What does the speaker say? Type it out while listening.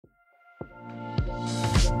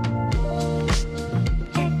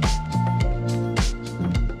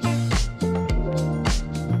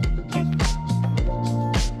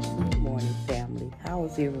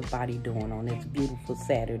everybody doing on this beautiful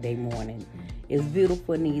Saturday morning? It's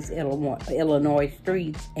beautiful in these Illinois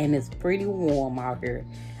streets, and it's pretty warm out here.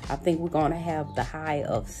 I think we're going to have the high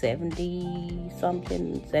of 70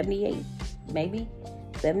 something, 78, maybe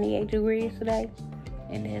 78 degrees today.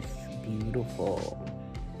 And that's beautiful.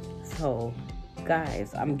 So,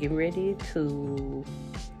 guys, I'm getting ready to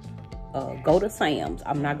go to Sam's.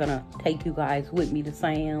 I'm not going to take you guys with me to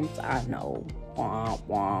Sam's. I know. Womp,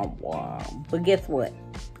 womp, womp. But guess what?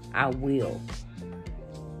 I will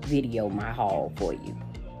video my haul for you.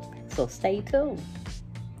 So stay tuned.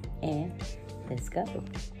 And let's go.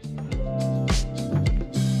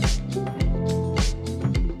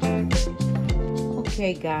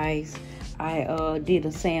 Okay, guys. I did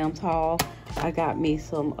a Sam's haul. I got me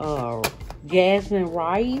some jasmine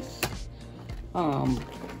rice.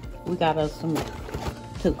 We got us some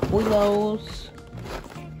tequilos.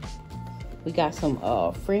 We got some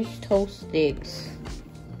French toast sticks.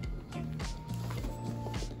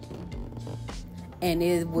 And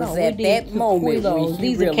it was at that moment when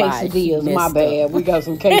these are quesadillas. My bad. We got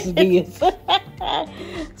some quesadillas.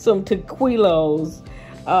 Some tequilos.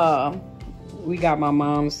 We got my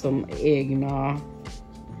mom some eggnog.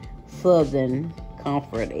 Southern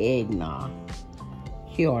Comfort eggnog.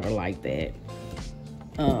 She ordered like that.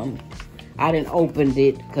 I didn't open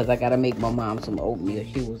it because I gotta make my mom some oatmeal.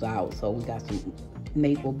 She was out, so we got some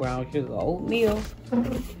maple brown sugar oatmeal.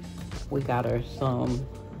 We got her some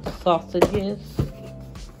sausages,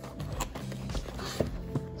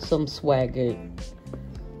 some swagger.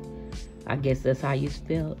 I guess that's how you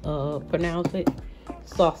pronounce it.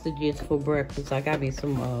 Sausages for breakfast. I got me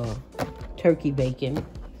some turkey bacon.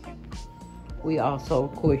 We also,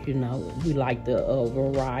 of course, you know, we like the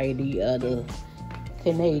variety of the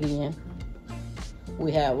Canadian.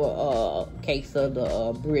 We have a case of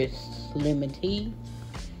the Brisk lemon tea.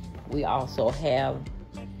 We also have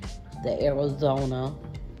the Arizona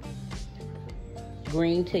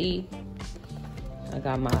green tea. I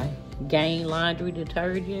got my Gain laundry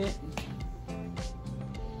detergent.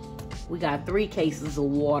 We got 3 cases of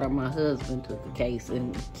water. My husband took the case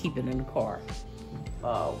and keep it in the car.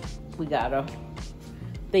 We got a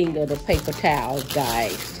thing of the paper towels,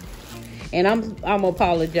 guys. And I'm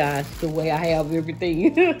apologize the way I have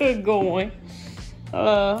everything going.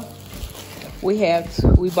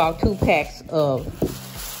 We bought 2 packs of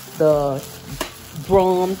the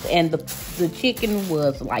drums, and the chicken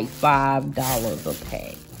was like $5 a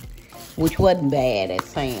pack, which wasn't bad at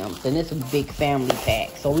Sam's. And it's a big family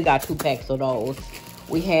pack, so we got 2 packs of those.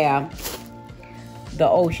 We have the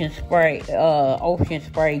Ocean Spray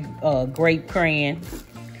grape crayon.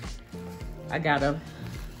 I got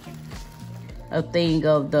a thing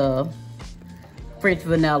of the French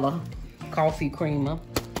vanilla coffee creamer.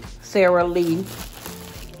 Sara Lee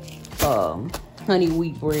honey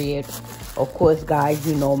wheat bread. Of course, guys,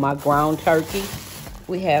 you know my ground turkey.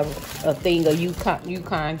 We have a thing of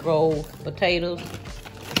Yukon Grove potatoes.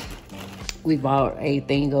 We bought a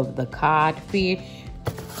thing of the codfish.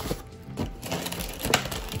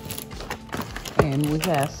 And we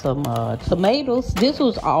have some tomatoes. This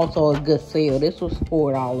was also a good sale. This was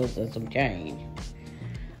 $4 and some change.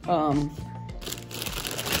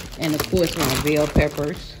 And of course my bell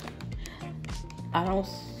peppers. I don't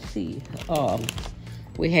see.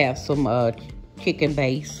 We have some chicken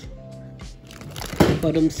base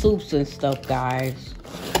for them soups and stuff, guys.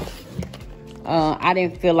 I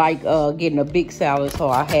didn't feel like getting a big salad, so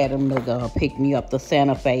I had them to pick me up the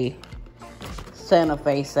Santa Fe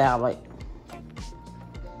salad.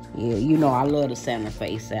 Yeah, you know I love the Santa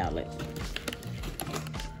Fe salad.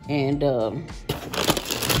 And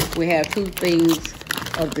we have 2 things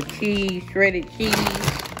of the cheese, shredded cheese.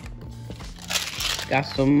 Got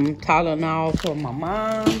some Tylenol for my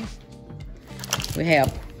mom. We have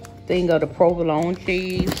a thing of the provolone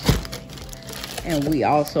cheese. And we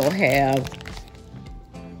also have,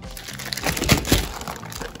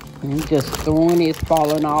 I'm just throwing it's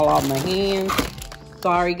falling all off my hands.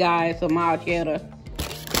 Sorry guys, some mild cheddar.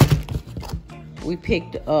 We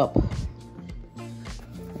picked up,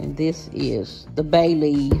 and this is the bay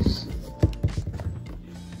leaves.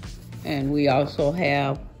 And we also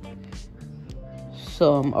have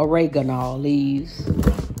some oregano leaves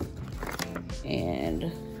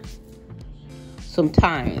and some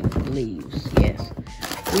thyme leaves. Yes,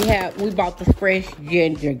 we bought the fresh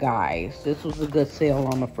ginger, guys. This was a good sale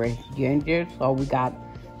on the fresh ginger, so we got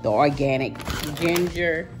the organic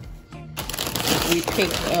ginger. We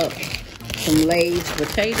picked up some Lay's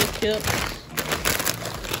potato chips.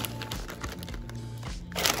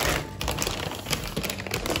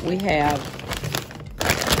 We have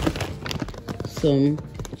some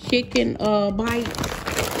chicken bites.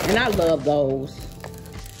 And I love those.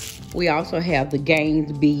 We also have the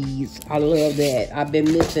Gaines beads. I love that. I've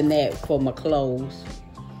been missing that for my clothes.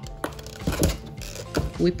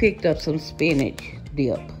 We picked up some spinach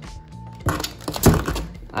dip.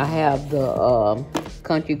 I have the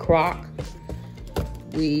Country Crock.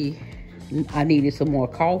 I needed some more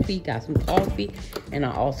coffee. Got some coffee. And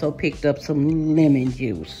I also picked up some lemon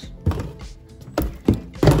juice.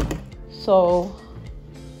 So,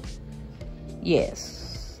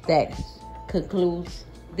 yes, that concludes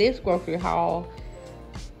this grocery haul,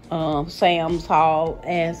 Sam's haul,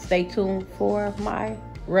 and stay tuned for my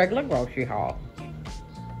regular grocery haul.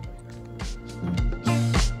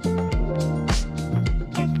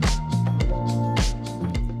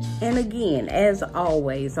 And again, as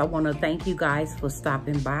always, I want to thank you guys for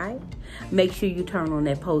stopping by. Make sure you turn on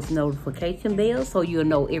that post notification bell so you'll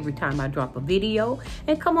know every time I drop a video.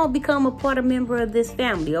 And come on, become a part of member of this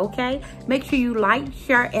family, okay? Make sure you like,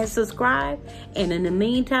 share, and subscribe. And in the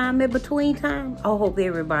meantime, in between time, I hope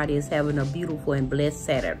everybody is having a beautiful and blessed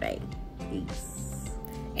Saturday. Peace.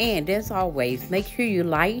 And as always, make sure you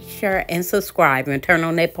like, share, and subscribe and turn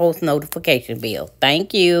on that post notification bell.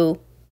 Thank you.